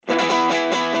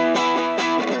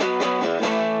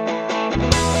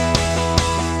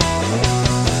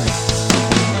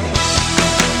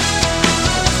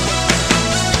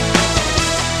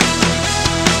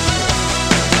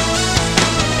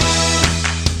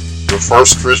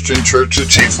First Christian Church of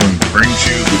Chiefland brings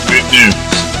you the good news.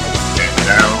 And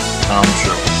now, Tom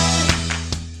Show.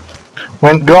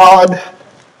 When God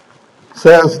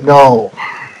says no.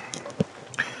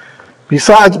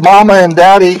 Besides mama and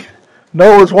daddy,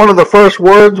 no is one of the first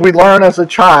words we learn as a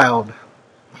child.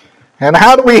 And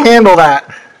how do we handle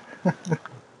that?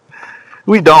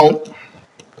 We don't.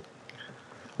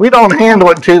 We don't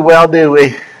handle it too well, do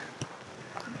we?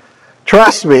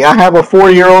 Trust me, I have a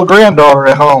 4-year-old granddaughter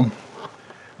at home.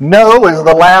 No is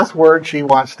the last word she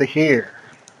wants to hear.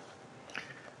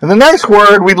 And the next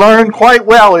word we learn quite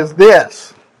well is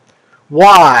this.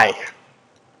 Why?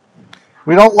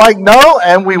 We don't like no,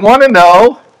 and we want to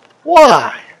know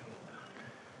why.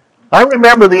 I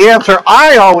remember the answer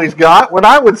I always got when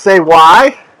I would say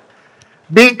why.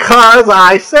 Because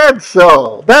I said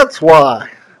so. That's why.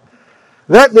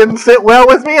 That didn't sit well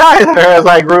with me either as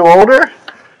I grew older,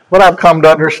 but I've come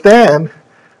to understand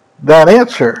that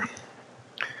answer.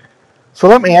 So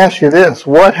let me ask you this.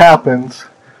 What happens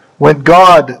when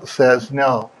God says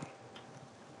no?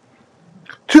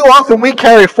 Too often we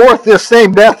carry forth this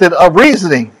same method of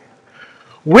reasoning.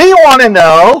 We want to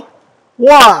know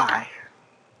why.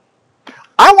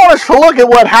 I want us to look at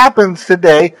what happens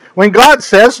today when God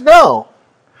says no.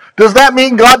 Does that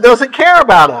mean God doesn't care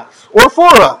about us or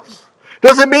for us?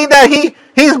 Does it mean that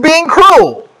he's being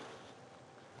cruel?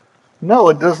 No,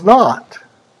 it does not.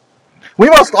 We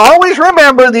must always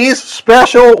remember these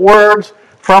special words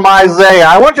from Isaiah.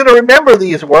 I want you to remember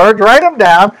these words. Write them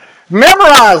down.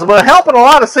 Memorize them. It'll help in a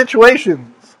lot of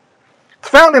situations. It's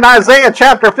found in Isaiah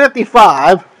chapter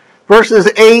 55,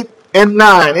 verses 8 and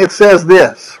 9. It says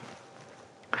this.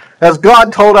 As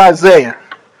God told Isaiah,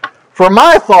 "For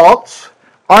my thoughts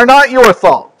are not your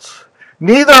thoughts,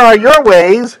 neither are your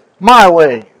ways my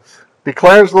ways,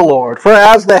 declares the Lord. For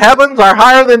as the heavens are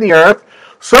higher than the earth,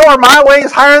 so are my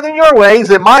ways higher than your ways,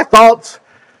 and my thoughts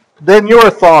than your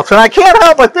thoughts." And I can't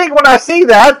help but think when I see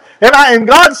that, and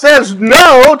God says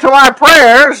no to my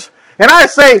prayers, and I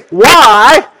say,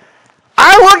 why?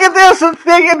 I look at this and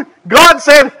thinking, God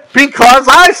said, because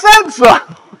I said so.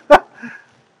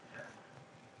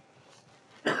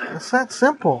 It's that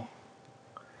simple.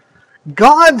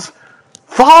 God's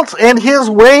thoughts and his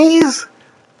ways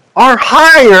are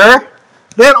higher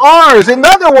than ours. In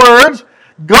other words,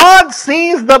 God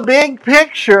sees the big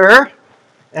picture,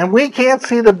 and we can't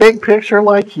see the big picture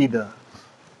like he does.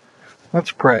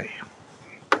 Let's pray.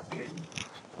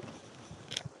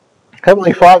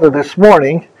 Heavenly Father, this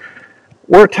morning,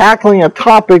 we're tackling a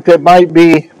topic that might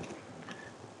be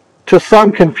to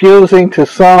some confusing, to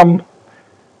some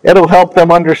it'll help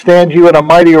them understand you in a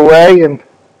mightier way, and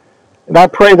I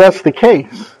pray that's the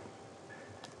case.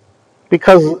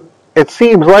 Because it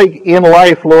seems like in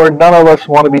life, Lord, none of us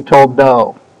want to be told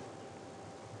no.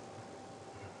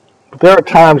 But there are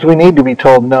times we need to be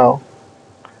told no.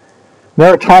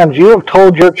 There are times you have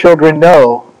told your children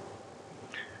no.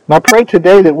 And I pray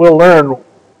today that we'll learn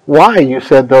why you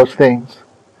said those things.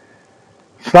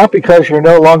 It's not because you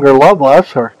no longer love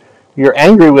us or you're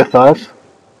angry with us,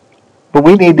 but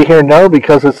we need to hear no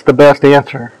because it's the best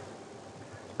answer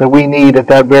that we need at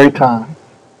that very time.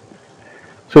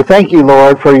 So thank you,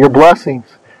 Lord, for your blessings,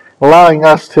 allowing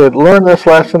us to learn this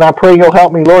lesson. I pray you'll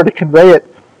help me, Lord, to convey it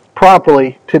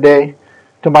properly today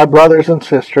to my brothers and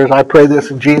sisters. I pray this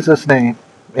in Jesus' name.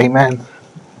 Amen.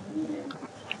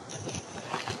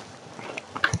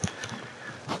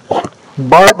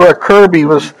 Barbara Kirby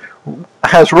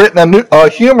has written a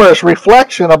humorous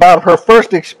reflection about her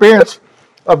first experience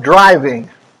of driving.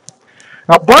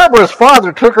 Now, Barbara's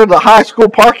father took her to the high school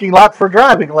parking lot for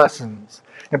driving lessons.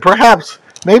 And perhaps,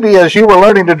 maybe as you were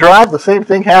learning to drive, the same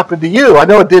thing happened to you. I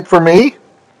know it did for me.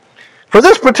 For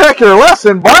this particular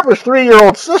lesson, Barbara's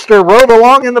 3-year-old sister rode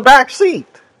along in the back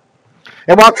seat.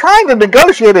 And while trying to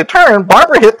negotiate a turn,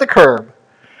 Barbara hit the curb.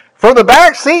 From the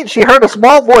back seat, she heard a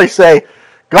small voice say,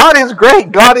 "God is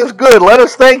great, God is good, let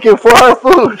us thank him for our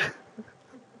food."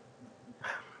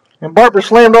 And Barbara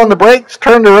slammed on the brakes,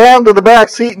 turned around to the back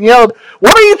seat and yelled,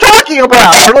 "What are you talking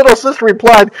about?" Her little sister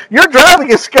replied, "Your driving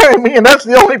is scaring me, and that's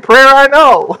the only prayer I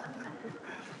know."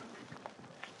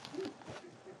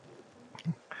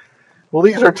 Well,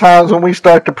 these are times when we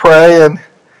start to pray and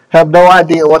have no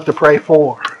idea what to pray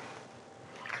for.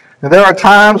 And there are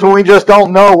times when we just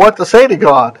don't know what to say to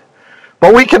God.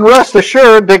 But we can rest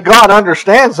assured that God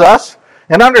understands us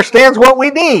and understands what we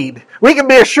need. We can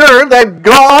be assured that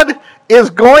God is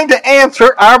going to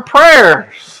answer our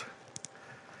prayers.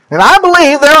 And I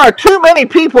believe there are too many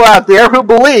people out there who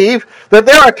believe that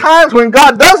there are times when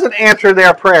God doesn't answer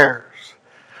their prayers.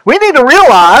 We need to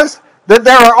realize that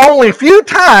there are only few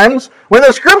times when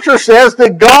the Scripture says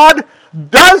that God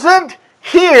doesn't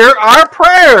hear our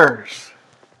prayers.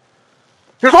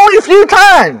 There's only a few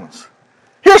times.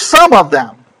 Here's some of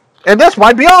them. And this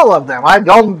might be all of them. I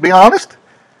don't be honest.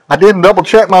 I didn't double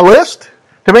check my list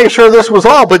to make sure this was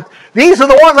all, but these are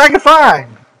the ones I could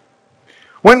find.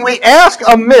 When we ask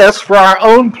amiss for our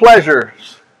own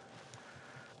pleasures,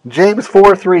 James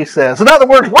 4:3 says. In other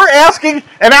words, we're asking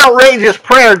an outrageous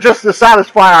prayer just to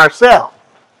satisfy ourselves.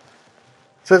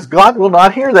 It says God will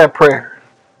not hear that prayer.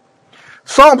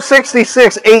 Psalm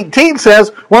 66:18 says,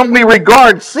 when we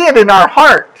regard sin in our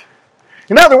heart.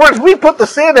 In other words, we put the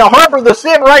sin and harbor the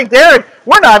sin right there, and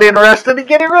we're not interested in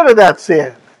getting rid of that sin.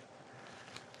 It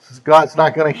says God's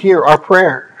not going to hear our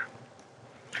prayer.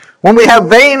 When we have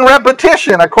vain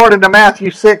repetition, according to Matthew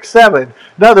 6:7.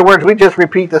 In other words, we just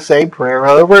repeat the same prayer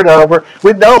over and over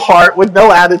with no heart, with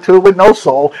no attitude, with no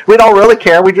soul. We don't really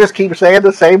care. We just keep saying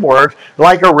the same words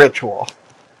like a ritual,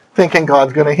 thinking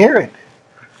God's going to hear it.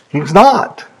 He's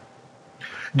not.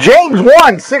 James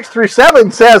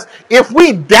 1:6-7 says, if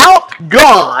we doubt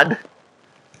God,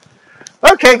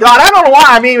 okay, God, I don't know why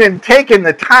I'm even taking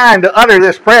the time to utter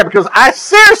this prayer because I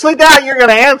seriously doubt you're going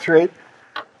to answer it,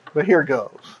 but here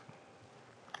goes.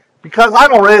 Because I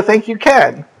don't really think you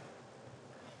can.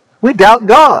 We doubt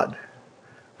God.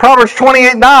 Proverbs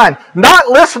 28:9, not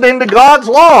listening to God's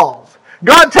laws.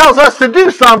 God tells us to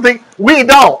do something, we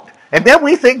don't. And then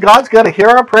we think God's going to hear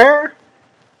our prayer?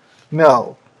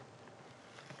 No.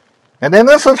 And then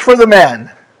this is for the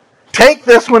men. Take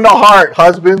this one to heart,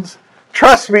 husbands.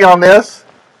 Trust me on this.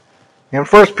 In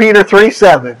 1 Peter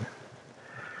 3:7,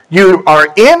 you are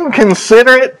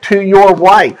inconsiderate to your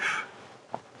wife.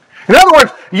 In other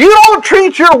words, you don't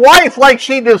treat your wife like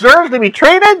she deserves to be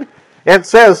treated. It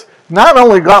says, not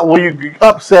only God will you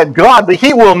upset God, but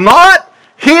He will not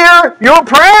hear your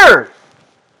prayers.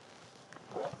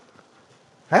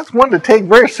 That's one to take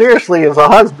very seriously as a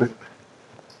husband.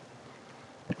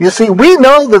 You see, we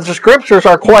know that the Scriptures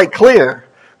are quite clear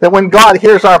that when God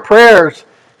hears our prayers,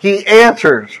 He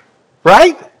answers.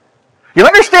 Right? You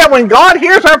understand, when God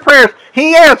hears our prayers,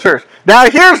 He answers. Now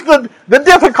here's the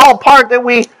difficult part that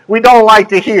we don't like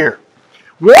to hear.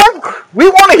 We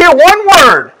want to hear one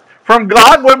word from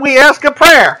God when we ask a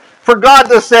prayer. For God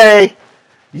to say,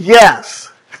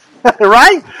 yes.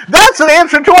 Right? That's an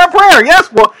answer to our prayer.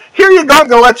 Yes, well, here you go. I'm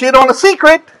going to let you in on a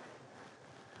secret.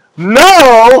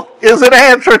 No is an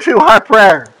answer to our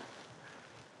prayer.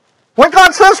 When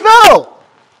God says no.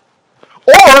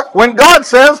 Or when God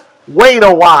says, wait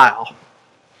a while.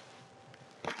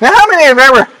 Now, how many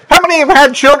have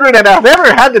had children and have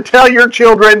ever had to tell your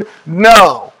children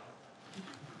no?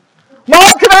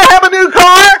 Mom, can I have a new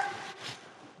car?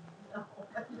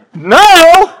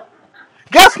 No.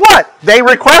 Guess what? They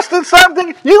requested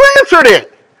something, you answered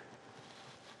it.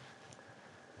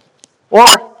 Or,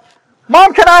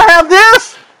 Mom, can I have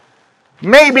this?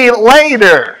 Maybe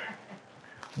later.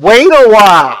 Wait a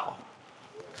while.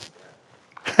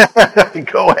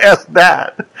 Go ask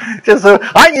Dad. Just so,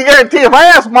 I can guarantee if I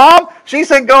asked Mom, she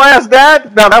said go ask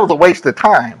Dad. No, that was a waste of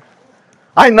time.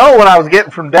 I know what I was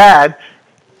getting from Dad.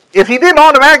 If he didn't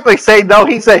automatically say no,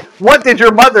 he'd say, what did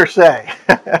your mother say?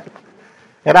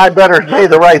 And I better say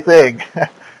the right thing,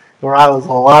 or I was in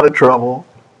a lot of trouble.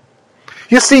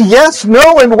 You see, yes,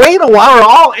 no, and wait a while are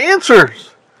all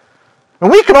answers. And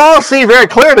we can all see very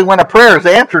clearly when a prayer is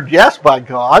answered yes by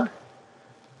God.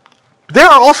 There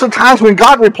are also times when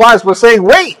God replies by saying,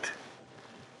 wait,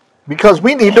 because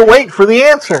we need to wait for the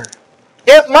answer.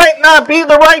 It might not be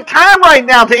the right time right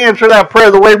now to answer that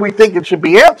prayer the way we think it should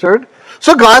be answered.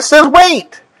 So God says,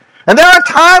 wait. And there are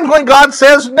times when God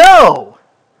says no.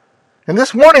 And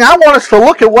this morning I want us to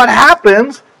look at what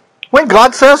happens when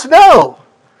God says no.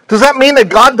 Does that mean that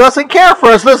God doesn't care for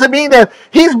us? Does it mean that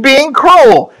He's being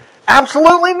cruel?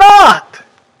 Absolutely not.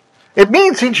 It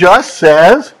means He just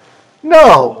says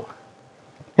no.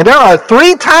 And there are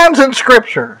 3 times in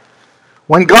Scripture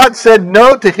when God said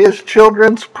no to His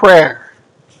children's prayer.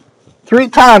 3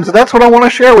 times, and that's what I want to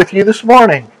share with you this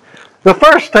morning. The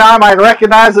first time I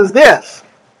recognize is this.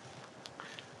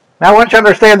 Now I want you to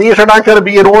understand these are not going to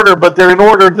be in order, but they're in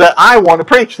order that I want to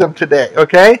preach them today,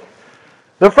 okay?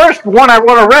 The first one I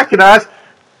want to recognize,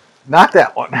 not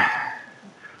that one.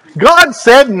 God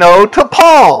said no to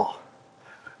Paul.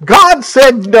 God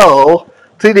said no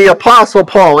to the Apostle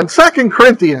Paul. In 2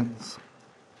 Corinthians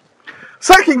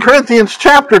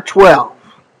chapter 12,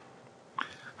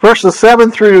 verses 7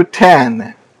 through 10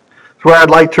 is where I'd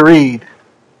like to read.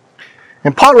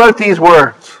 And Paul wrote these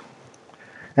words,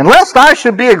 and lest I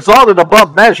should be exalted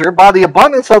above measure by the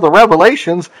abundance of the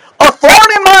revelations, a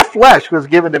thorn in my flesh was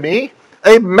given to me,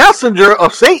 a messenger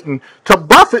of Satan to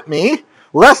buffet me,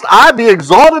 lest I be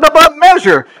exalted above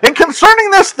measure. And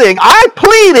concerning this thing, I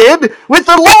pleaded with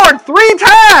the Lord 3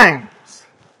 times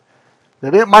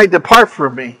that it might depart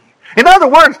from me. In other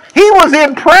words, he was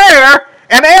in prayer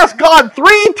and asked God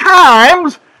 3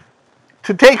 times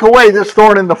to take away this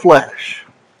thorn in the flesh.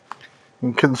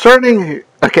 And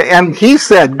and he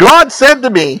said, God said to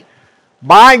me,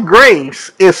 my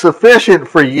grace is sufficient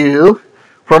for you,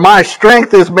 for my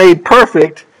strength is made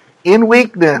perfect in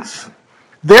weakness.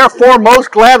 Therefore, most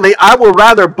gladly, I will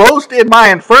rather boast in my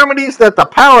infirmities, that the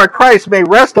power of Christ may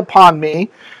rest upon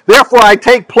me. Therefore, I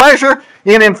take pleasure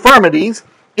in infirmities,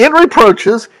 in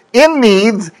reproaches, in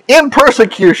needs, in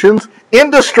persecutions, in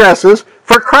distresses,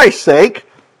 for Christ's sake.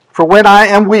 For when I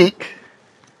am weak,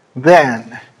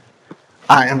 then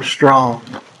I am strong.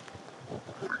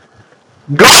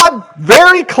 God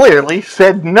very clearly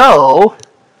said no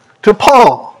to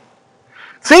Paul.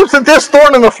 It seems that this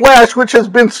thorn in the flesh, which has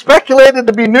been speculated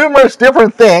to be numerous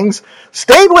different things,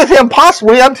 stayed with him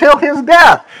possibly until his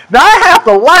death. Now I have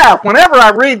to laugh whenever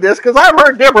I read this, because I've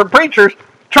heard different preachers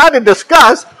try to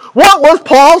discuss what was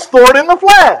Paul's thorn in the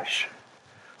flesh.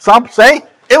 Some say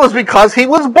it was because he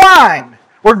was blind,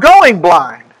 or going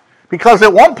blind. Because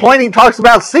at one point he talks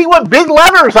about, see what big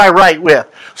letters I write with.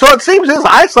 So it seems his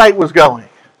eyesight was going.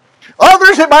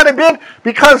 Others, it might have been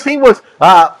because he was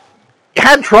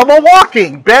had trouble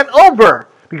walking, bent over.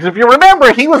 Because if you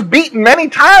remember, he was beaten many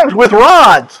times with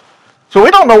rods. So we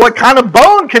don't know what kind of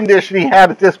bone condition he had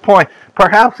at this point.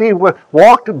 Perhaps he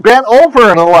walked bent over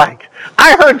and the like.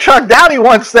 I heard Chuck Dowdy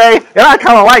once say, and I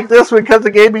kind of like this one because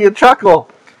it gave me a chuckle.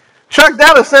 Chuck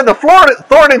Dowdy said the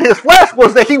thorn in his flesh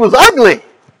was that he was ugly.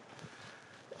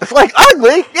 It's like,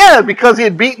 ugly? Yeah, because he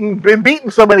had been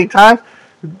beaten so many times,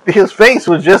 his face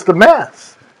was just a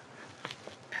mess.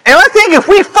 And I think if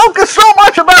we focus so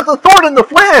much about the thorn in the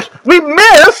flesh, we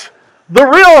miss the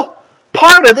real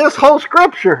part of this whole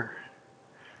scripture.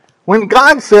 When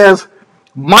God says,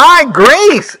 my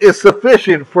grace is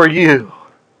sufficient for you.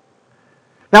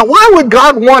 Now, why would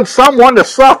God want someone to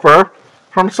suffer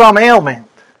from some ailment?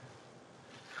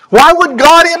 Why would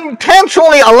God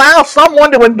intentionally allow someone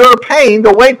to endure pain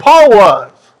the way Paul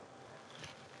was?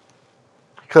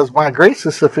 Because my grace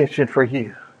is sufficient for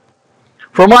you.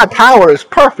 For my power is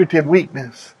perfect in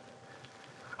weakness.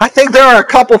 I think there are a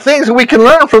couple things that we can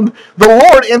learn from the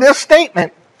Lord in this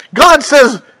statement. God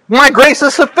says, my grace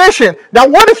is sufficient. Now,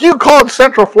 what if you called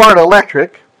Central Florida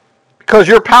Electric because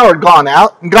your power had gone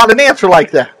out and got an answer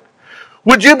like that?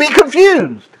 Would you be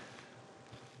confused?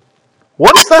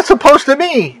 What is that supposed to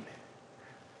mean?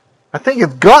 I think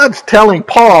if God's telling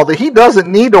Paul that he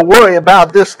doesn't need to worry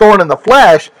about this thorn in the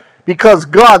flesh because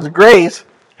God's grace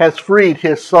has freed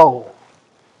his soul.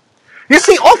 You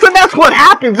see, often that's what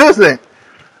happens, isn't it?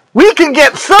 We can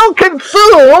get so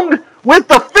consumed with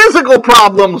the physical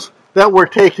problems that we're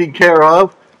taking care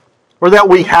of or that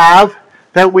we have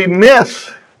that we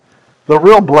miss the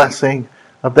real blessing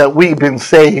of that we've been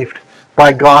saved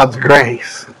by God's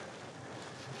grace.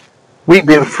 We've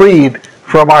been freed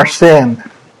from our sin.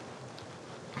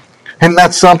 And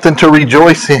that's something to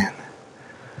rejoice in.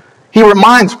 He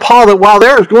reminds Paul that while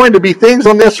there is going to be things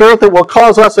on this earth that will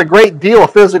cause us a great deal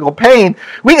of physical pain,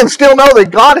 we can still know that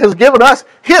God has given us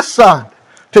his Son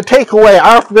to take away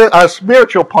our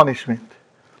spiritual punishment.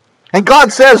 And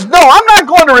God says, no, I'm not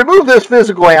going to remove this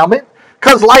physical ailment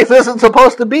because life isn't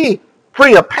supposed to be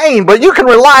free of pain, but you can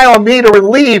rely on me to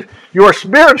relieve your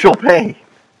spiritual pain.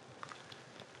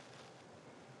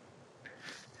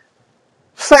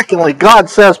 Secondly, God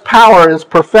says power is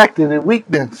perfected in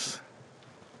weakness.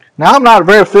 Now, I'm not a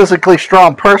very physically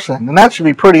strong person, and that should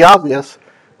be pretty obvious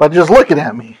by just looking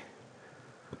at me.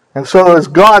 And so is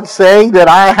God saying that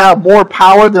I have more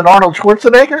power than Arnold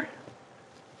Schwarzenegger?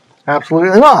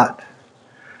 Absolutely not.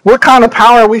 What kind of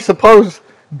power are we supposed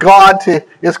God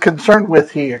is concerned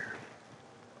with here?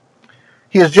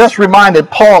 He has just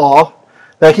reminded Paul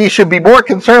that he should be more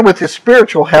concerned with his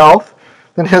spiritual health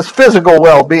than his physical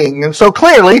well-being. And so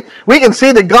clearly, we can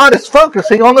see that God is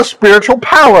focusing on the spiritual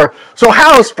power. So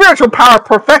how is spiritual power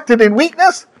perfected in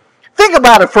weakness? Think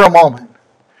about it for a moment.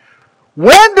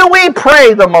 When do we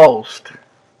pray the most?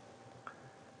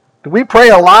 Do we pray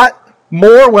a lot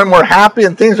more when we're happy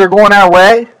and things are going our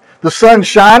way? The sun's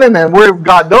shining and we've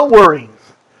got no worries.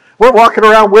 We're walking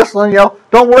around whistling,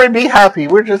 don't worry, be happy.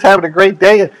 We're just having a great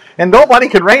day and nobody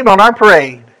can rain on our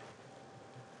parade.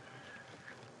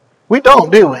 We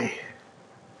don't, do we?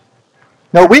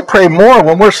 No, we pray more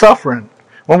when we're suffering,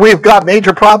 when we've got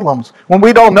major problems, when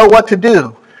we don't know what to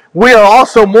do. We are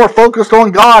also more focused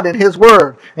on God and his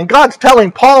word. And God's telling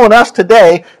Paul and us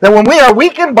today that when we are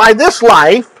weakened by this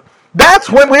life, That's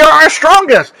when we are our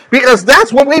strongest, because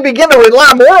that's when we begin to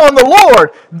rely more on the Lord.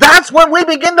 That's when we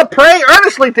begin to pray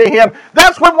earnestly to Him.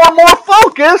 That's when we're more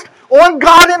focused on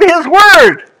God and His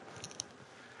Word.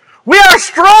 We are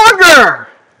stronger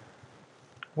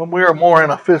when we are more in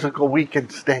a physical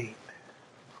weakened state.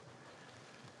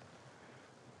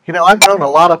 You know, I've known a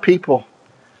lot of people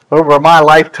over my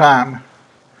lifetime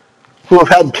who have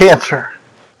had cancer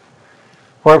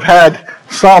or have had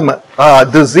some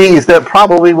disease that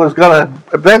probably was going to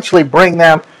eventually bring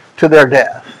them to their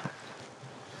death.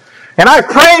 And I've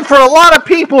prayed for a lot of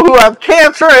people who have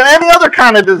cancer and any other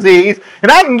kind of disease,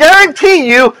 and I can guarantee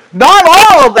you not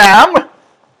all of them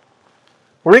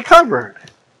recovered.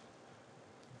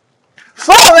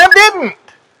 Some of them didn't.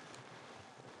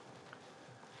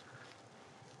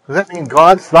 Does that mean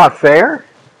God's not fair?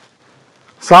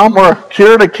 Some were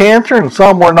cured of cancer and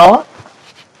some were not?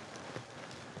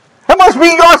 That must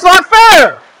mean God's not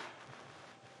fair.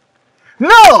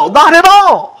 No, not at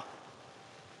all.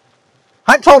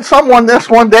 I told someone this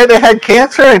one day, they had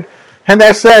cancer, and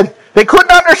they said they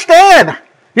couldn't understand.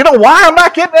 You know why I'm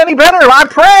not getting any better? I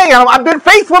pray. I've been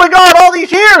faithful to God all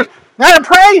these years. And I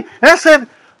pray. And I said,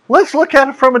 let's look at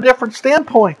it from a different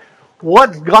standpoint.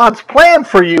 What's God's plan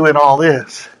for you in all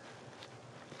this?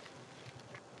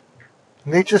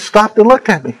 And they just stopped and looked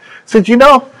at me. Said, you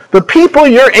know, the people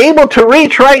you're able to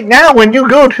reach right now when you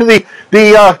go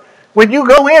to when you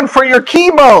go in for your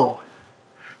chemo,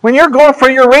 when you're going for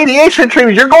your radiation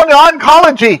treatment, you're going to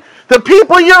oncology, the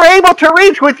people you're able to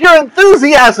reach with your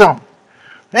enthusiasm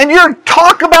and your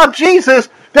talk about Jesus,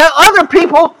 that other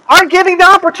people aren't getting the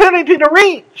opportunity to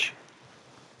reach.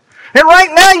 And right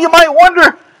now you might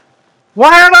wonder,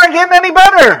 why aren't I getting any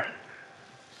better?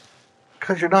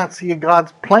 Because you're not seeing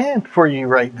God's plan for you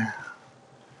right now.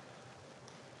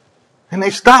 And they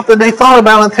stopped and they thought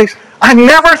about it and they said, I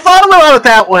never thought about it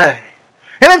that way.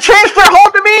 And it changed their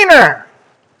whole demeanor.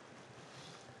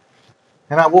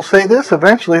 And I will say this,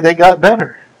 eventually they got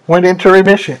better, went into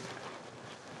remission.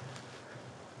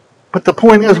 But the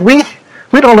point is, we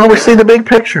don't always see the big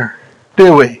picture,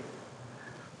 do we?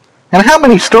 And how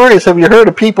many stories have you heard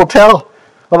of people tell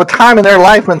of a time in their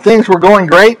life when things were going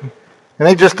great and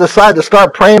they just decided to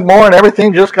start praying more and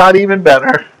everything just got even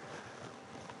better?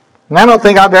 And I don't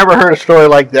think I've ever heard a story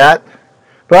like that.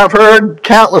 But I've heard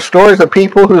countless stories of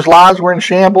people whose lives were in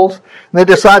shambles and they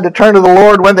decided to turn to the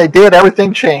Lord. When they did,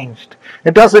 everything changed.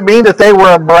 It doesn't mean that they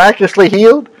were miraculously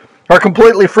healed or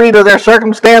completely free to their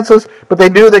circumstances, but they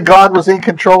knew that God was in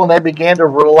control and they began to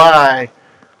rely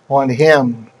on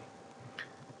Him.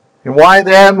 And why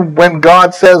then, when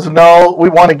God says no, we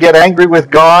want to get angry with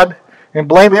God and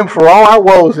blame Him for all our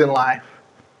woes in life?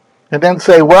 And then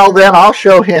say, well then, I'll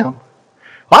show Him.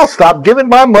 I'll stop giving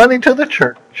my money to the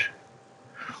church.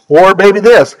 Or maybe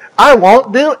this, I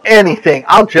won't do anything.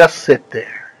 I'll just sit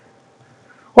there.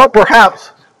 Or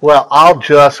perhaps, well, I'll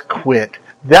just quit.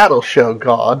 That'll show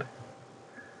God.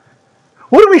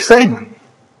 What are we saying?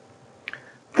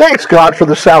 Thanks, God, for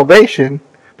the salvation,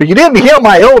 but you didn't heal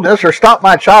my illness or stop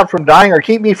my child from dying or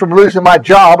keep me from losing my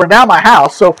job or now my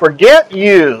house, so forget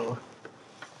you.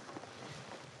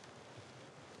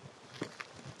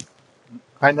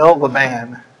 I know of a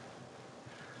man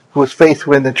who was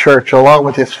faithful in the church along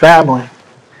with his family,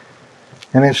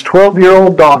 and his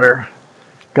 12-year-old daughter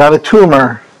got a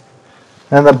tumor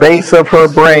in the base of her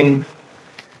brain,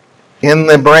 in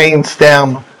the brain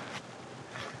stem.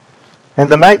 And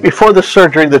the night before the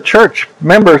surgery, the church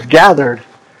members gathered.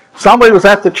 Somebody was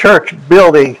at the church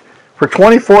building for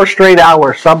 24 straight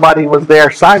hours. Somebody was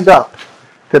there, signed up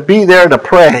to be there to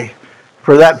pray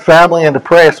for that family and to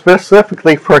pray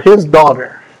specifically for his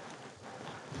daughter.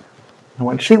 And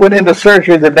when she went into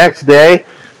surgery the next day,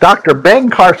 Dr. Ben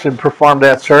Carson performed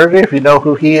that surgery, if you know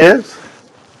who he is.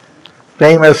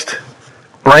 Famous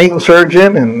brain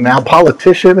surgeon and now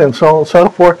politician and so on and so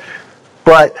forth.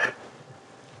 But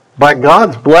by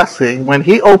God's blessing, when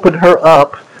he opened her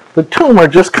up, the tumor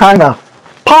just kind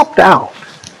of popped out.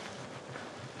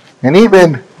 And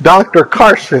even Dr.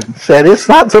 Carson said, it's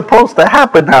not supposed to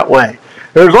happen that way.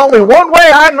 There's only one way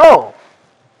I know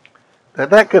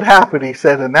that could happen, he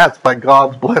said, and that's by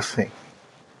God's blessing.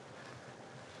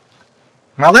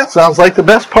 Now that sounds like the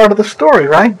best part of the story,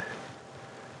 right?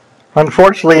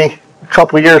 Unfortunately, a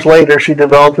couple of years later, she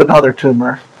developed another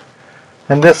tumor,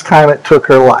 and this time it took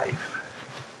her life.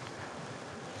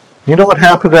 You know what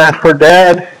happened to her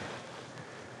dad?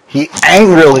 He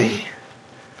angrily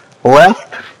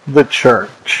left the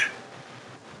church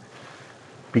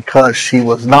because she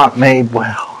was not made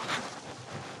well.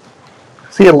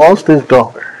 See, he had lost his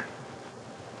daughter.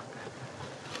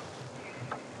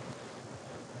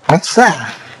 That's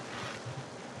sad.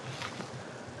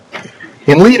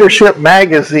 In Leadership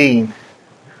magazine,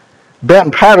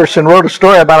 Ben Patterson wrote a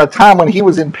story about a time when he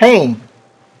was in pain.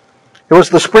 It was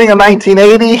the spring of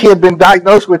 1980. He had been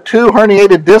diagnosed with 2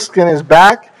 herniated discs in his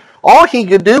back. All he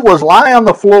could do was lie on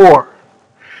the floor.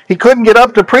 He couldn't get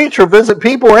up to preach or visit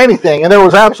people or anything, and there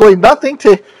was absolutely nothing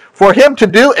for him to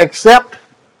do except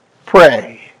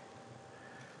pray.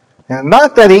 And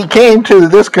not that he came to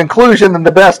this conclusion in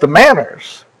the best of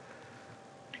manners.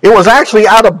 It was actually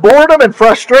out of boredom and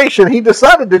frustration he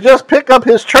decided to just pick up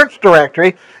his church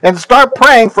directory and start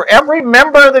praying for every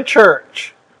member of the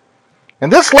church.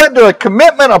 And this led to a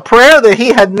commitment of prayer that he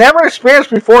had never experienced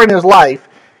before in his life,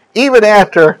 even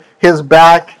after his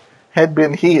back had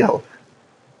been healed.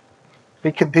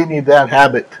 He continued that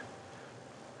habit,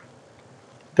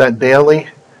 that daily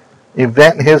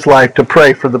event in his life to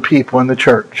pray for the people in the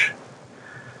church.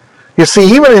 You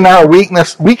see, even in our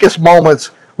weakest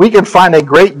moments, we can find a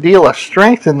great deal of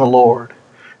strength in the Lord.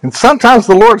 And sometimes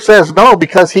the Lord says no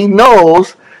because he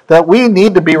knows that we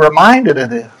need to be reminded of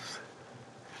this.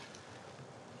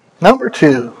 Number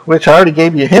 2, which I already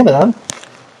gave you a hint on,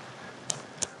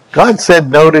 God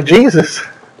said no to Jesus.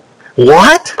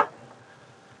 What?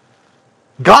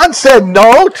 God said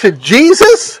no to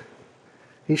Jesus?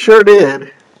 He sure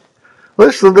did.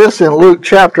 Listen to this in Luke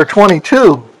chapter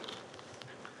 22,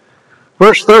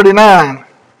 verse 39.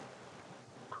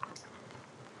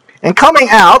 And coming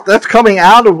out, that's coming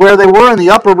out of where they were in the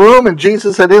upper room, and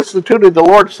Jesus had instituted the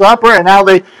Lord's Supper, and now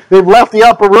they've left the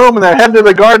upper room and they're heading to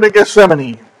the Garden of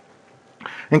Gethsemane.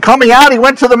 And coming out, he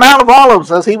went to the Mount of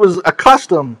Olives as he was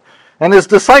accustomed, and his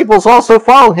disciples also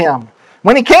followed him.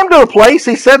 When he came to a place,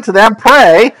 he said to them,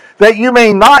 "Pray that you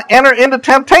may not enter into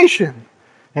temptation."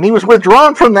 And he was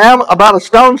withdrawn from them about a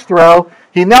stone's throw.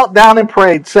 He knelt down and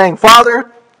prayed, saying,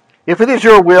 "Father, if it is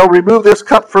your will, remove this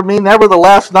cup from me.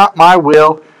 Nevertheless, not my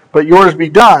will, but yours be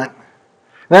done."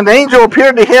 Then the angel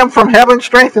appeared to him from heaven,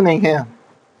 strengthening him.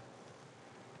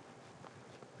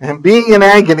 And being in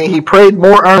agony, he prayed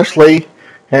more earnestly,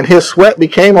 and his sweat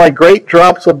became like great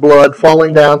drops of blood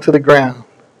falling down to the ground.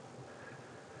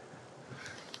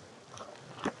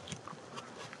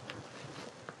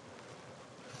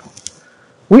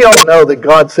 We all know that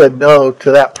God said no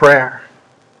to that prayer.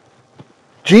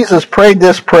 Jesus prayed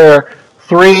this prayer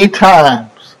 3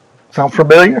 times. Sound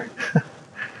familiar?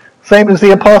 Same as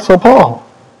the Apostle Paul.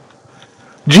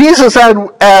 Jesus,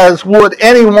 as would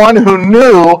anyone who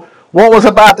knew what was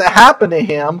about to happen to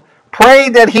him,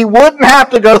 prayed that he wouldn't have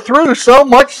to go through so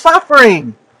much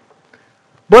suffering.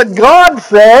 But God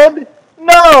said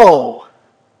no.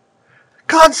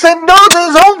 God said no to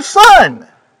his own son.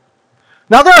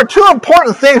 Now, there are 2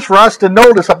 important things for us to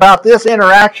notice about this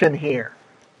interaction here.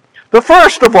 The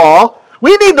first of all,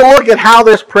 we need to look at how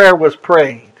this prayer was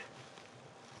prayed.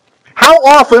 How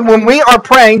often when we are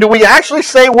praying do we actually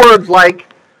say words like,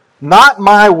 "Not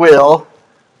my will,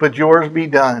 but yours be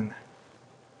done"?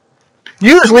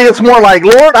 Usually it's more like,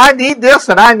 "Lord, I need this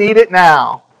and I need it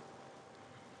now."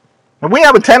 And we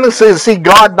have a tendency to see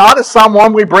God not as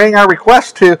someone we bring our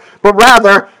request to, but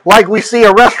rather like we see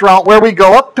a restaurant where we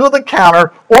go up to the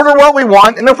counter, order what we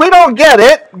want, and if we don't get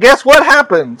it, guess what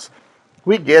happens?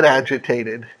 We get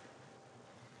agitated.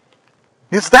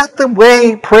 Is that the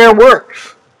way prayer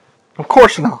works? Of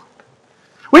course not.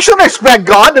 We shouldn't expect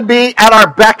God to be at our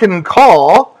beck and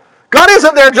call. God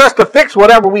isn't there just to fix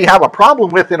whatever we have a problem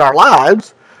with in our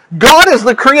lives. God is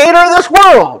the creator of this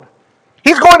world.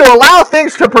 He's going to allow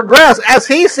things to progress as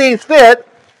he sees fit,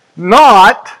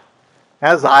 not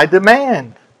as I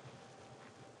demand.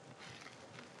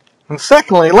 And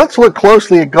secondly, let's look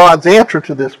closely at God's answer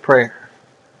to this prayer.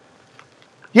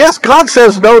 Yes, God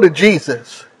says no to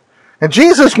Jesus. And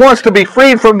Jesus wants to be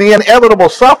freed from the inevitable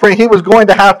suffering he was going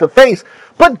to have to face.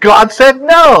 But God said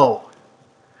no.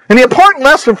 And the important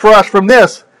lesson for us from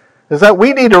this is that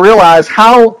we need to realize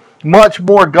how much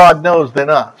more God knows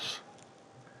than us.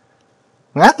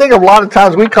 And I think a lot of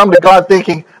times we come to God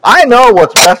thinking, "I know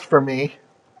what's best for me."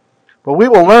 But we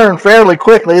will learn fairly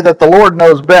quickly that the Lord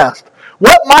knows best.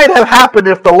 What might have happened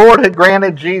if the Lord had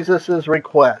granted Jesus'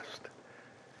 request?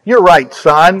 "You're right,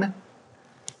 son.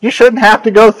 You shouldn't have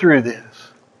to go through this.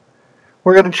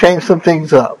 We're going to change some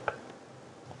things up."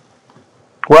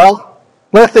 Well,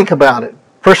 let's think about it.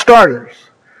 For starters,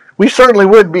 we certainly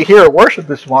wouldn't be here at worship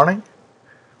this morning.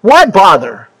 Why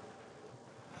bother?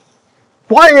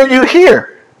 Why are you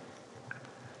here?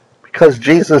 Because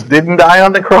Jesus didn't die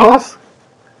on the cross?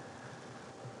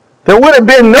 There would have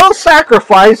been no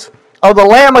sacrifice of the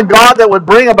Lamb of God that would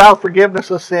bring about forgiveness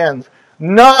of sins.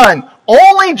 None.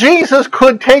 Only Jesus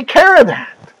could take care of that.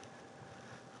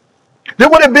 There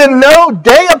would have been no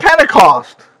day of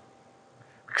Pentecost.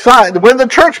 when the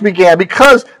church began,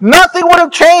 because nothing would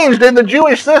have changed in the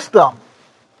Jewish system.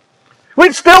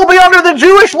 We'd still be under the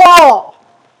Jewish law.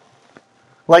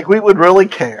 Like we would really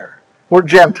care. We're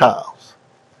Gentiles.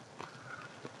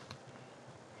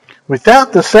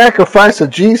 Without the sacrifice of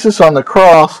Jesus on the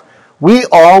cross, we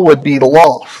all would be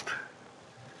lost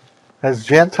as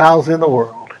Gentiles in the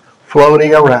world,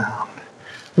 floating around.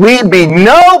 We'd be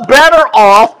no better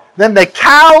off than the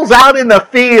cows out in the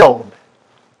field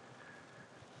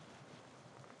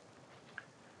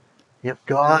if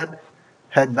God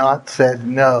had not said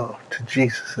no to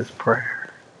Jesus' prayer.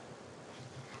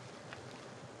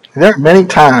 There are many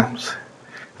times,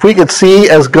 if we could see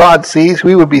as God sees,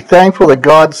 we would be thankful that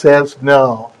God says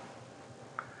no.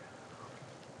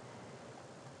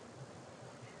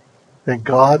 That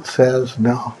God says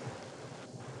no.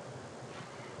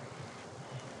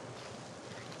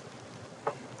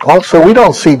 Also, we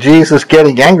don't see Jesus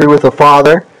getting angry with the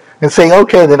Father and saying,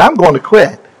 okay, then I'm going to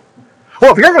quit.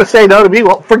 Well, if you're going to say no to me,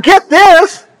 well, forget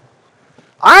this.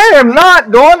 I am not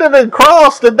going to the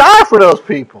cross to die for those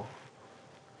people.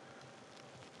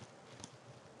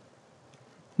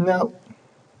 No.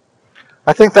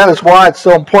 I think that is why it's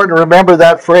so important to remember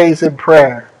that phrase in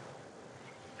prayer.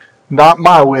 Not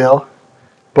my will,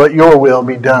 but your will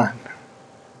be done.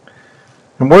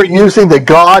 And we're using the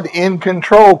God in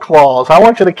control clause. I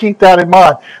want you to keep that in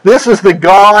mind. This is the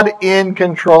God in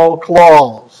control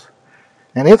clause.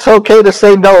 And it's okay to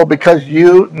say no because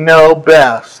you know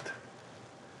best.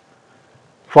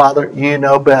 Father, you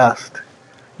know best.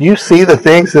 You see the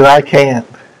things that I can't.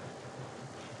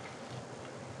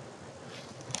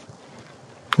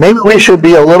 Maybe we should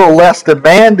be a little less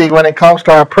demanding when it comes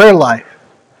to our prayer life.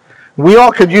 We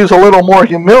all could use a little more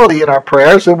humility in our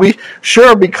prayers, and we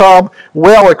sure become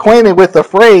well acquainted with the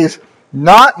phrase,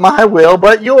 not my will,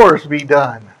 but yours be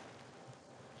done.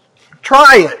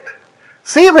 Try it.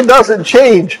 See if it doesn't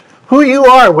change who you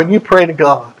are when you pray to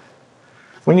God,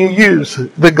 when you use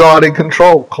the God in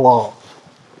control clause.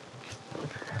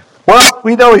 Well,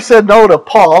 we know he said no to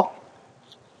Paul,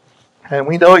 and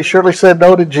we know he surely said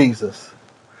no to Jesus.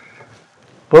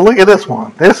 But look at this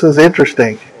one. This is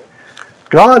interesting.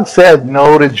 God said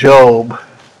no to Job.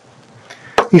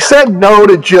 He said no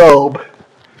to Job.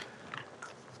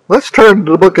 Let's turn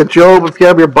to the book of Job if you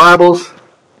have your Bibles.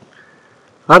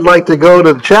 I'd like to go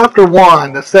to chapter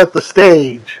 1 to set the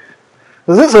stage.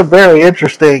 This is a very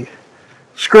interesting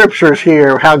scriptures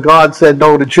here, how God said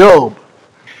no to Job.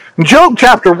 In Job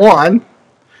chapter 1,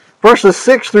 verses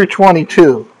 6 through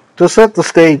 22. To set the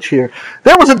stage here.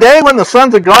 There was a day when the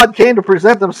sons of God came to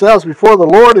present themselves before the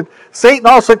Lord, and Satan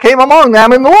also came among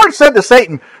them. And the Lord said to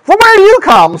Satan, "From where do you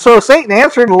come?" So Satan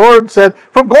answered, and the Lord said,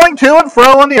 "From going to and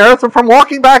fro on the earth, and from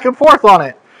walking back and forth on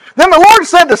it." Then the Lord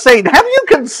said to Satan, "Have you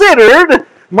considered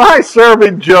my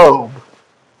servant Job?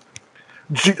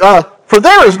 For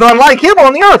there is none like him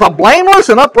on the earth, a blameless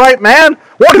and upright man,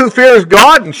 one who fears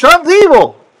God and shuns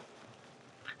evil."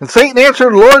 And Satan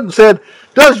answered the Lord and said,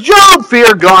 "Does Job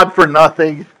fear God for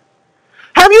nothing?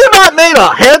 Have you not made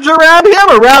a hedge around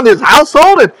him, around his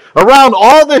household, and around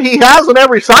all that he has on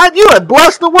every side? You have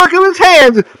blessed the work of his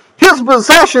hands. His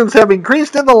possessions have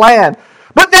increased in the land.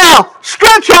 But now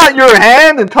stretch out your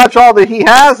hand and touch all that he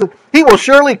has, and he will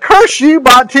surely curse you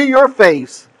to your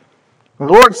face." And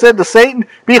the Lord said to Satan,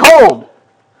 "Behold,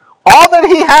 all that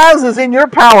he has is in your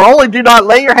power. Only do not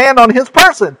lay your hand on his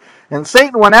person." And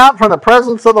Satan went out from the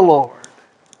presence of the Lord.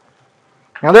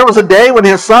 Now there was a day when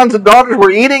his sons and daughters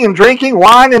were eating and drinking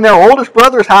wine in their oldest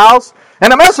brother's house.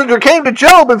 And a messenger came to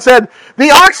Job and said,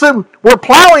 "The oxen were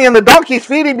plowing and the donkeys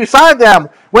feeding beside them,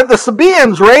 when the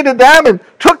Sabaeans raided them and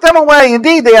took them away.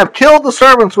 Indeed, they have killed the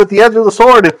servants with the edge of the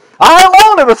sword. And I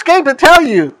alone have escaped to tell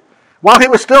you." While he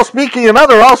was still speaking,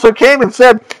 another also came and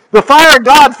said, "The fire of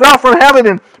God fell from heaven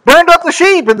and burned up the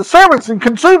sheep and the servants and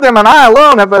consumed them, and I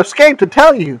alone have escaped to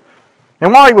tell you."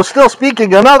 And while he was still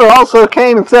speaking, another also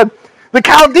came and said, "The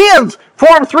Chaldeans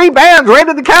formed 3 bands,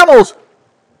 raided the camels,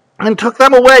 and took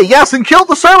them away. Yes, and killed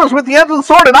the servants with the edge of the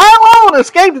sword, and I alone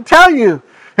escaped to tell you."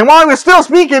 And while he was still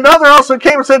speaking, another also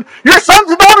came and said, "Your sons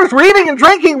and daughters were eating and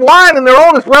drinking wine in their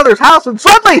oldest brother's house, and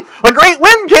suddenly a great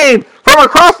wind came from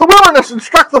across the wilderness and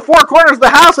struck the 4 corners of the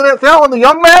house, and it fell on the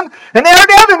young men, and they are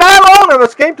dead, and I alone have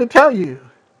escaped to tell you."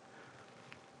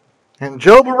 And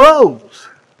Job arose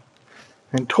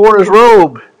and tore his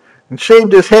robe and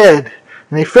shaved his head,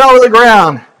 and he fell to the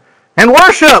ground and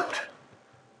worshipped.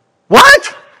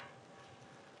 What?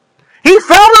 He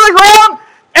fell to the ground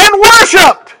and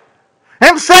worshipped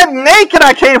and said, "Naked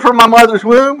I came from my mother's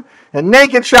womb, and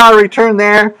naked shall I return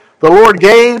there. The Lord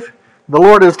gave, the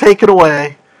Lord has taken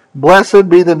away. Blessed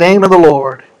be the name of the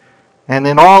Lord." And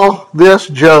in all this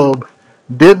Job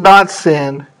did not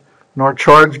sin, nor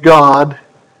charge God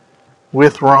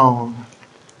with wrong.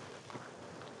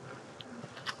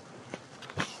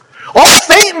 Oh,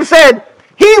 Satan said,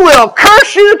 he will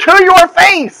curse you to your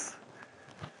face.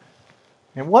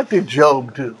 And what did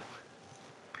Job do?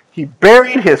 He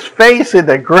buried his face in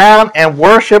the ground and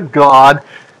worshiped God.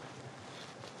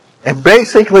 And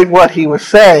basically what he was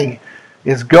saying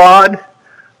is, God,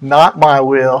 not my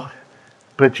will,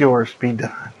 but yours be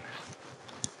done.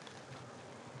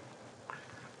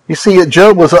 You see,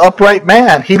 Job was an upright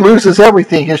man. He loses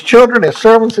everything, his children, his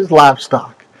servants, his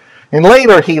livestock. And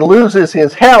later he loses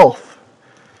his health.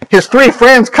 His three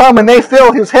friends come and they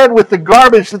fill his head with the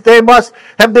garbage that there must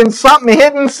have been something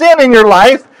hidden sin in your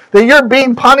life, that you're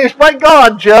being punished by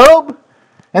God, Job.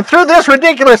 And through this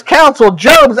ridiculous counsel,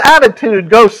 Job's attitude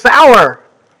goes sour.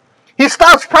 He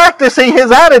stops practicing his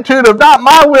attitude of not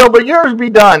my will but yours be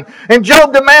done. And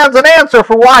Job demands an answer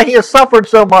for why he has suffered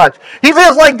so much. He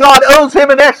feels like God owes him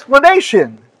an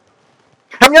explanation.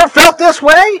 Have you ever felt this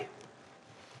way?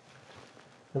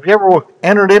 Have you ever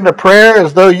entered into prayer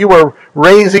as though you were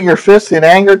raising your fist in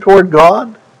anger toward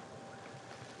God?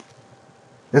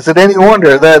 Is it any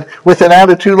wonder that with an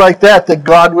attitude like that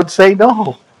God would say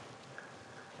no?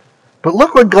 But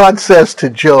look what God says to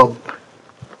Job.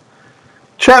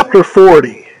 Chapter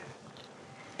 40,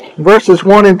 verses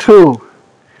 1 and 2.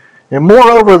 And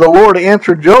moreover, the Lord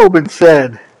answered Job and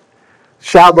said,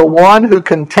 shall the one who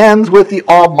contends with the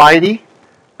Almighty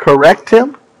correct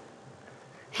him?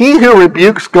 He who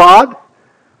rebukes God,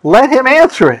 let him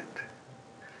answer it.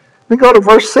 Then go to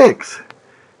verse 6.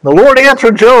 The Lord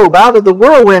answered Job out of the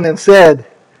whirlwind and said,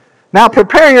 now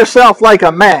prepare yourself like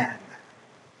a man.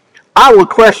 I will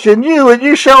question you, and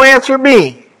you shall answer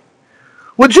me.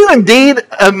 Would you indeed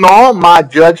annul my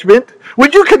judgment?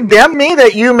 Would you condemn me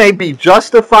that you may be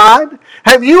justified?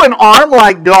 Have you an arm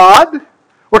like God?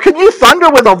 Or can you thunder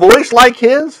with a voice like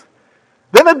his?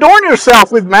 Then adorn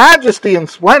yourself with majesty and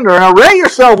splendor, and array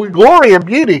yourself with glory and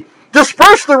beauty.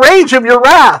 Disperse the rage of your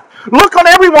wrath. Look on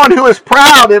everyone who is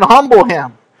proud and humble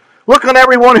him. Look on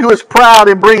everyone who is proud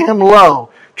and bring him low.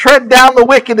 Tread down the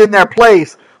wicked in their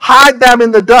place. Hide them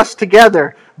in the dust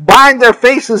together. Bind their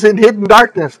faces in hidden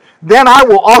darkness. Then I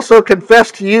will also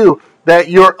confess to you that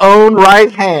your own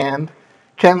right hand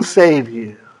can save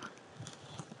you.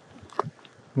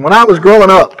 When I was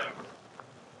growing up,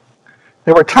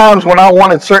 there were times when I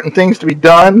wanted certain things to be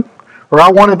done, or I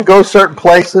wanted to go certain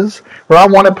places, or I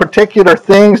wanted particular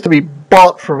things to be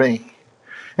bought for me.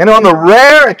 And on the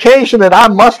rare occasion that I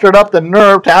mustered up the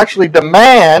nerve to actually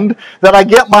demand that I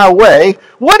get my way,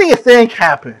 what do you think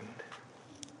happened?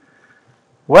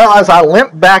 Well, as I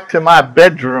limped back to my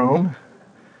bedroom,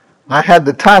 I had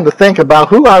the time to think about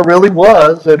who I really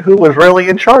was and who was really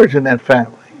in charge in that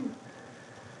family.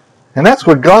 And that's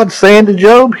what God's saying to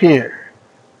Job here.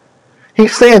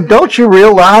 He's saying, don't you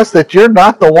realize that you're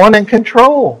not the one in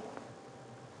control?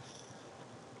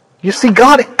 You see,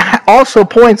 God also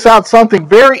points out something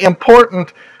very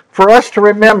important for us to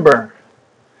remember.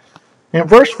 In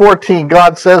verse 14,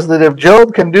 God says that if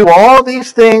Job can do all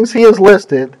these things he has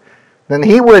listed, then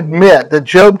he would admit that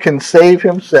Job can save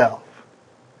himself.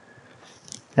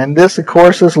 And this, of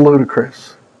course, is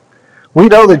ludicrous. We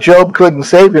know that Job couldn't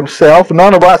save himself.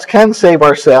 None of us can save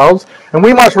ourselves. And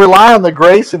we must rely on the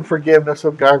grace and forgiveness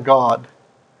of our God.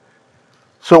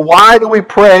 So why do we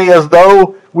pray as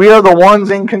though we are the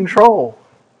ones in control?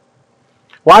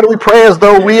 Why do we pray as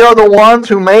though we are the ones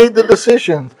who made the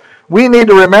decisions? We need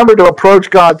to remember to approach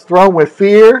God's throne with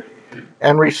fear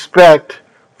and respect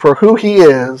for who he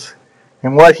is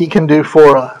and what he can do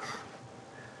for us.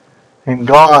 And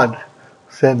God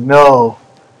said no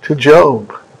to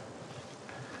Job.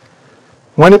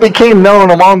 When it became known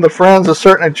among the friends of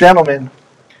certain gentlemen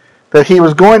that he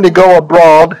was going to go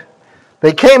abroad,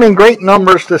 they came in great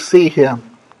numbers to see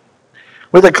him,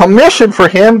 with a commission for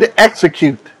him to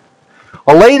execute.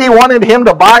 A lady wanted him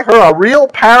to buy her a real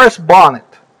Paris bonnet.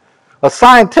 A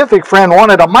scientific friend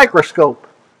wanted a microscope.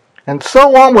 And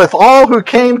so on with all who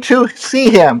came to see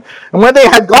him. And when they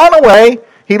had gone away,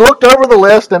 he looked over the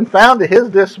list and found to his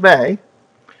dismay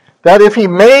that if he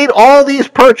made all these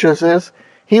purchases,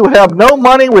 he would have no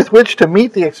money with which to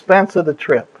meet the expense of the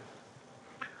trip.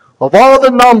 Of all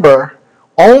the number,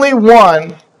 only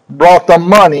one brought the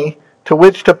money to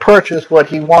which to purchase what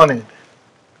he wanted.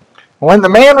 When the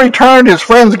man returned, his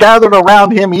friends gathered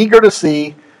around him, eager to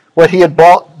see what he had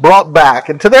brought back.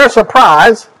 And to their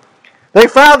surprise, they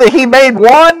found that he made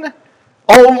one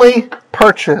only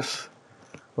purchase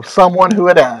of someone who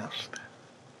had asked.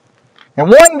 And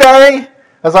one day,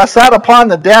 as I sat upon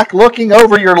the deck looking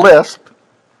over your list,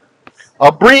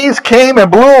 a breeze came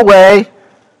and blew away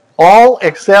All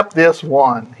except this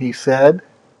one, he said.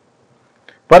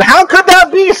 But how could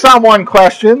that be, someone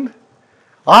questioned.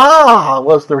 Ah,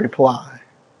 was the reply.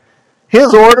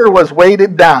 His order was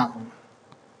weighted down.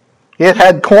 It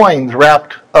had coins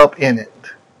wrapped up in it.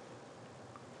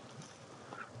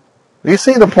 You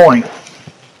see the point?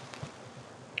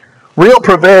 Real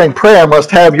prevailing prayer must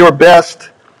have your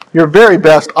very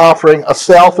best offering of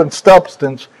self and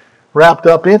substance wrapped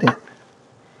up in it.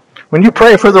 When you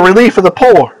pray for the relief of the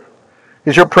poor,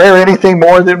 is your prayer anything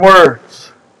more than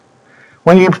words?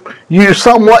 When you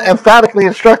somewhat emphatically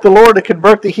instruct the Lord to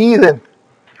convert the heathen,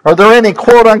 are there any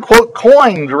quote-unquote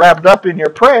coins wrapped up in your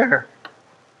prayer?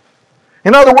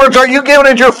 In other words, are you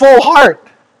giving it your full heart?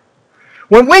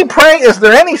 When we pray, is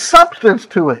there any substance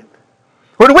to it?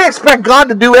 Or do we expect God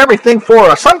to do everything for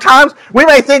us? Sometimes we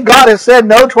may think God has said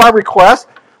no to our request,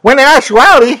 when in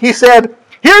actuality, he said,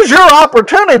 here's your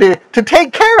opportunity to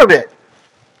take care of it.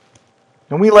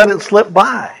 And we let it slip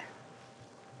by.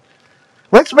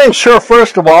 Let's make sure,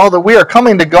 first of all, that we are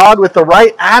coming to God with the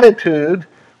right attitude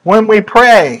when we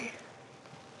pray.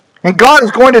 And God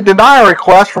is going to deny our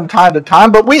requests from time to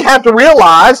time, but we have to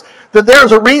realize that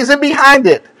there's a reason behind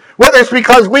it. Whether it's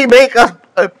because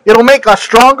it'll make us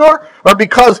stronger, or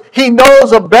because he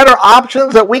knows of better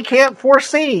options that we can't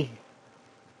foresee.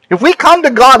 If we come to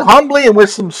God humbly and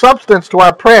with some substance to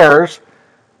our prayers,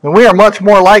 then we are much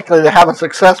more likely to have a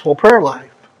successful prayer life.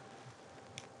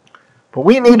 But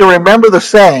we need to remember the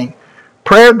saying,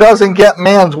 prayer doesn't get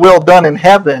man's will done in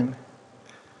heaven,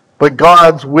 but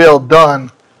God's will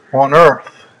done on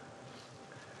earth.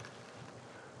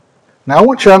 Now I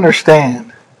want you to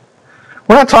understand,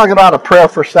 we're not talking about a prayer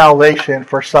for salvation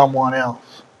for someone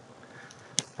else.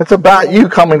 It's about you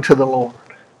coming to the Lord.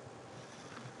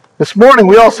 This morning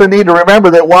we also need to remember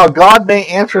that while God may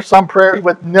answer some prayers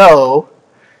with no,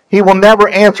 he will never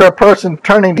answer a person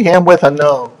turning to him with a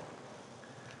no.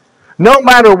 No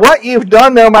matter what you've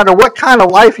done, no matter what kind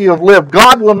of life you have lived,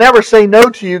 God will never say no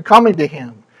to you coming to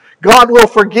him. God will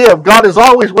forgive. God is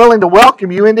always willing to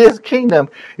welcome you into his kingdom,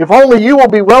 if only you will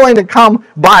be willing to come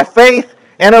by faith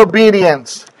and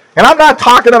obedience. And I'm not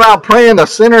talking about praying the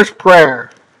sinner's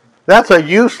prayer. That's a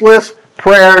useless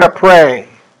prayer to pray,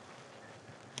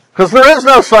 because there is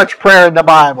no such prayer in the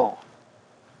Bible.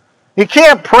 You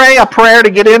can't pray a prayer to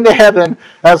get into heaven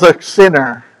as a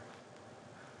sinner.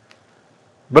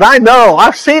 But I know,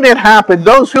 I've seen it happen.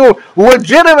 Those who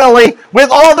legitimately, with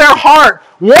all their heart,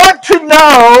 want to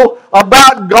know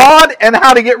about God and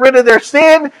how to get rid of their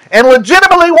sin, and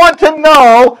legitimately want to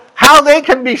know how they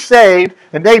can be saved,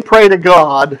 and they pray to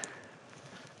God,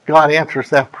 God answers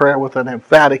that prayer with an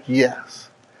emphatic yes.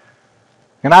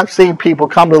 And I've seen people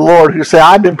come to the Lord who say,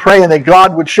 I've been praying that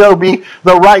God would show me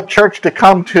the right church to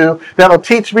come to that'll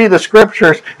teach me the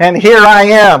scriptures, and here I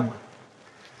am.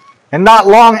 And not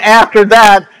long after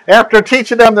that, after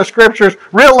teaching them the scriptures,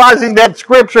 realizing that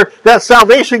scripture, that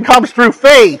salvation comes through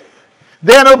faith,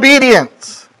 then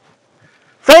obedience.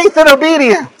 Faith and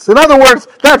obedience. In other words,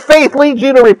 that faith leads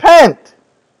you to repent.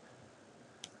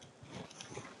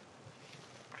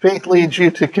 Faith leads you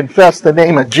to confess the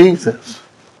name of Jesus.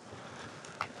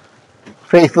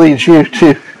 Faith leads you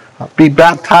to be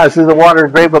baptized in the water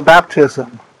and grave of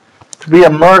baptism, to be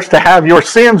immersed, to have your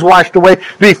sins washed away,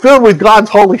 to be filled with God's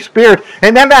Holy Spirit.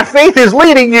 And then that faith is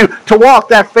leading you to walk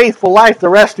that faithful life the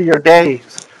rest of your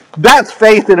days. That's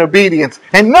faith and obedience.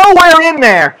 And nowhere in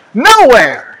there,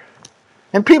 nowhere.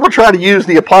 And people try to use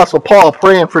the Apostle Paul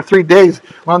praying for 3 days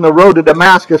on the road to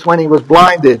Damascus when he was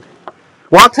blinded.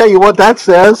 Well, I'll tell you what that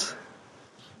says.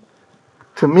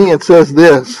 To me, it says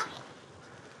this.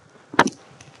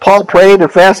 Paul prayed and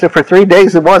fasted for 3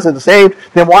 days and wasn't saved.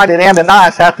 Then why did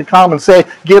Ananias have to come and say,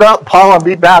 get up, Paul, and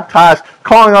be baptized,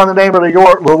 calling on the name of the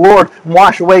Lord, and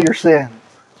wash away your sins?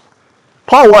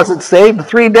 Paul wasn't saved in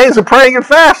 3 days of praying and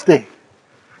fasting.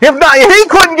 If he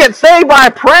couldn't get saved by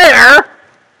prayer,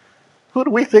 who do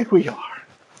we think we are?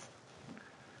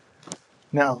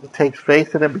 No, it takes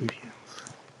faith and obedience.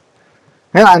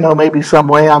 And I know maybe some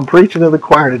way I'm preaching to the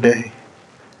choir today.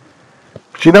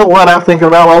 But you know what I'm thinking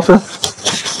about also?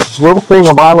 This little thing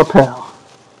on my lapel.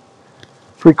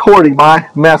 It's recording my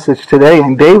message today,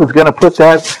 and David's going to put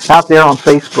that out there on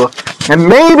Facebook. And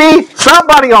maybe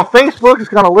somebody on Facebook is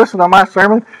going to listen to my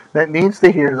sermon that needs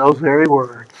to hear those very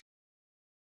words.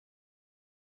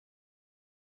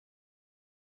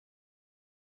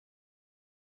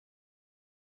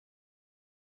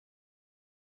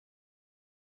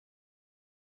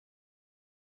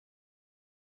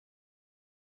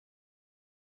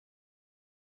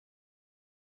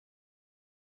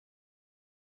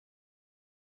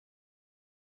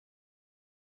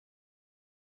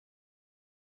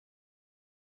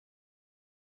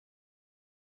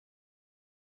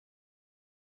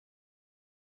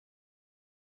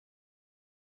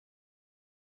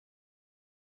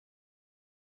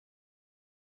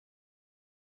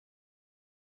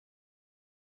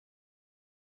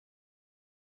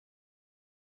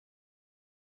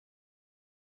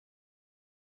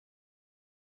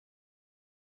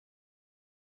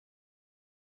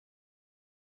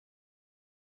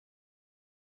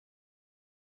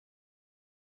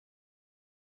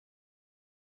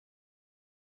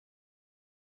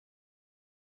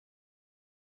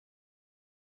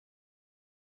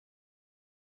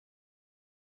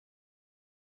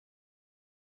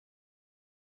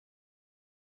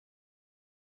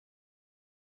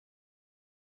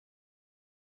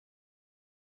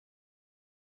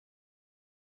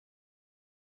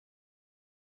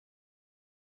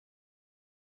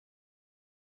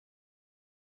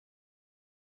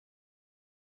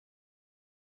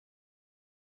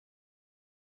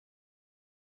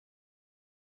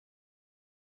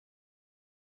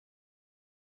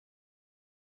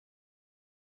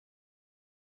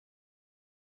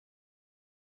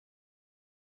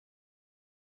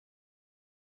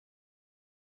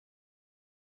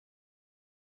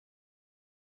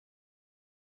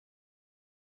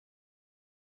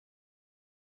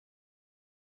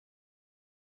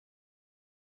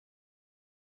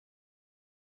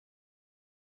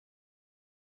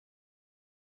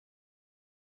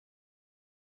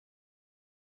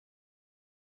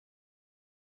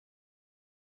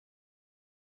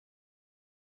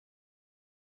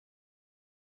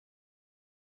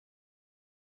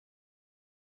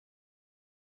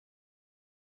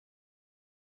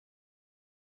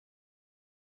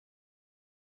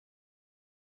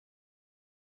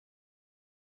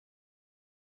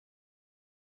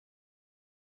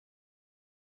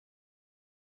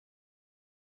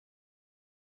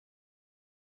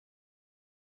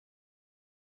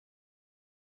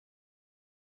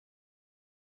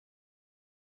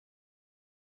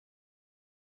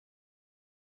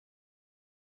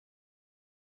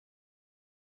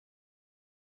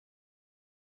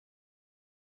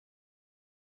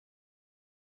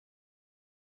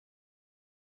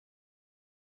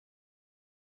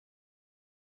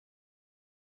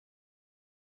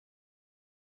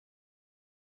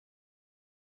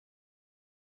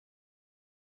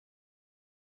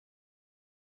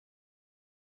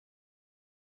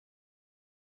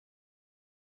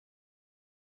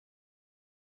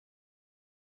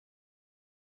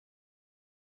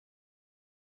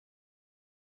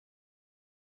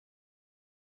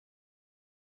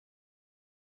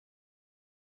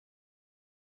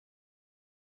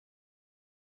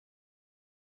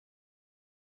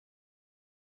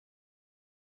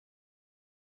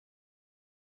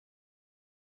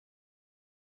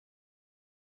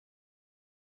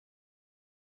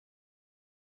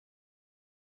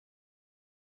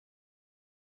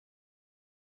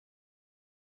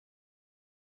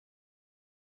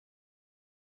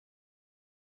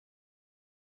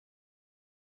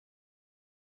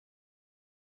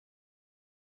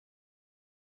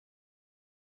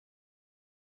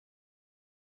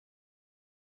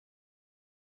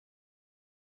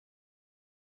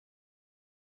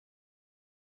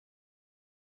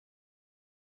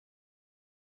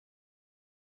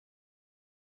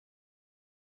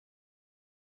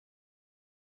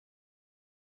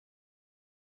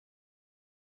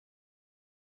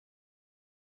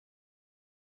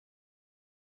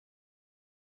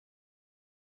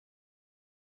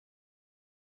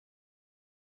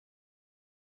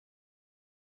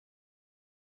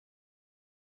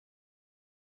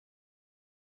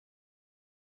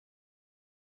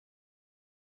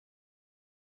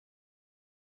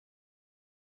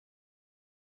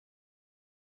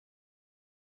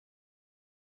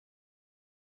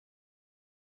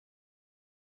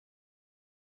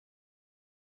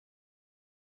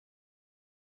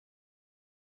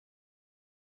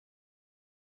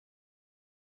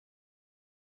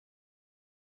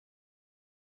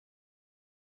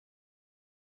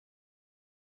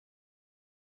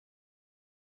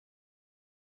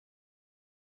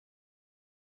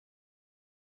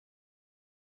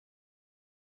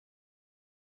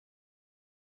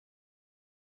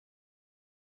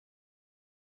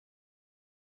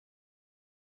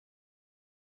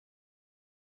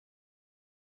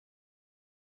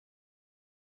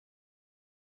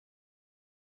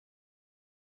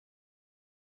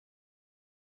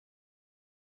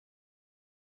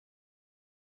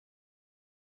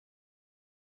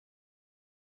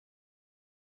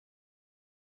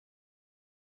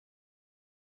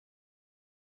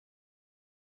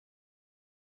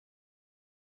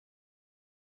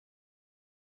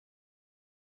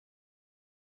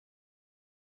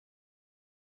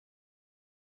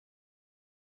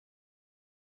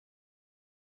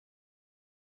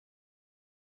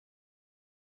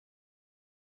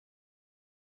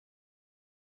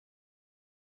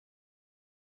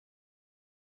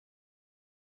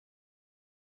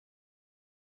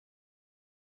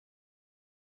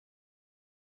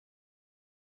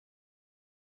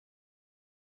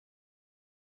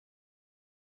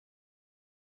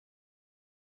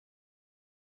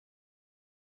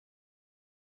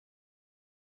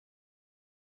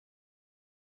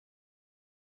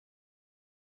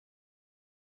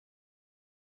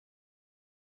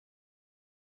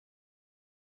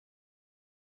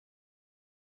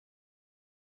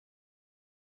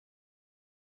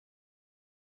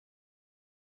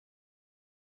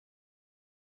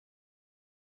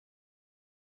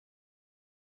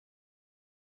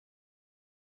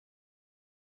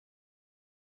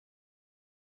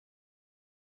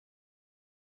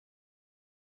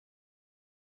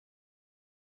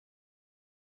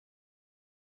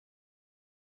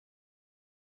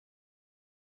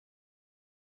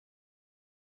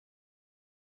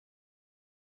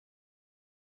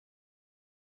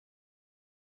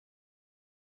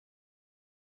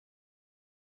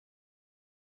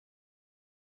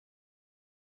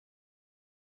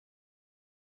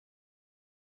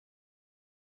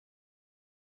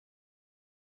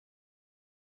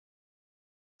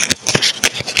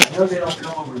 I know they don't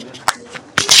come over this.